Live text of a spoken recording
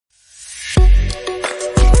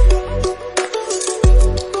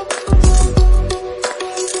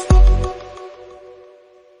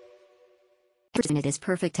And it is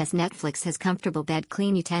perfect as Netflix has comfortable bed,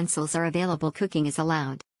 clean utensils are available, cooking is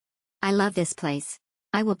allowed. I love this place.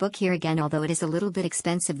 I will book here again, although it is a little bit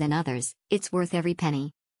expensive than others, it's worth every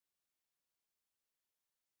penny.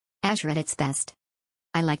 Azure at its best.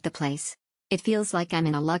 I like the place. It feels like I'm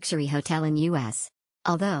in a luxury hotel in US.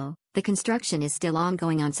 Although, the construction is still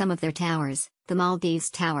ongoing on some of their towers, the Maldives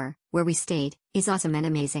Tower, where we stayed, is awesome and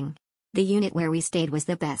amazing. The unit where we stayed was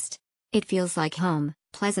the best. It feels like home,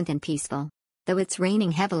 pleasant and peaceful. Though it's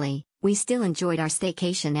raining heavily, we still enjoyed our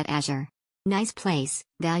staycation at Azure. Nice place,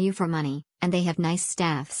 value for money, and they have nice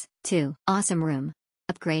staffs, too. Awesome room.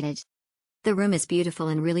 Upgraded. The room is beautiful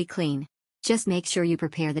and really clean. Just make sure you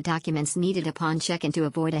prepare the documents needed upon check-in to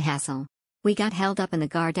avoid a hassle. We got held up in the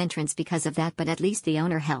guard entrance because of that, but at least the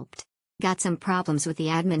owner helped. Got some problems with the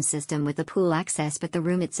admin system with the pool access, but the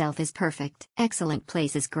room itself is perfect. Excellent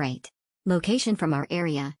place is great. Location from our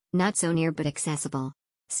area, not so near but accessible.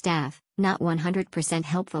 Staff, not 100%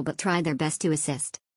 helpful but try their best to assist.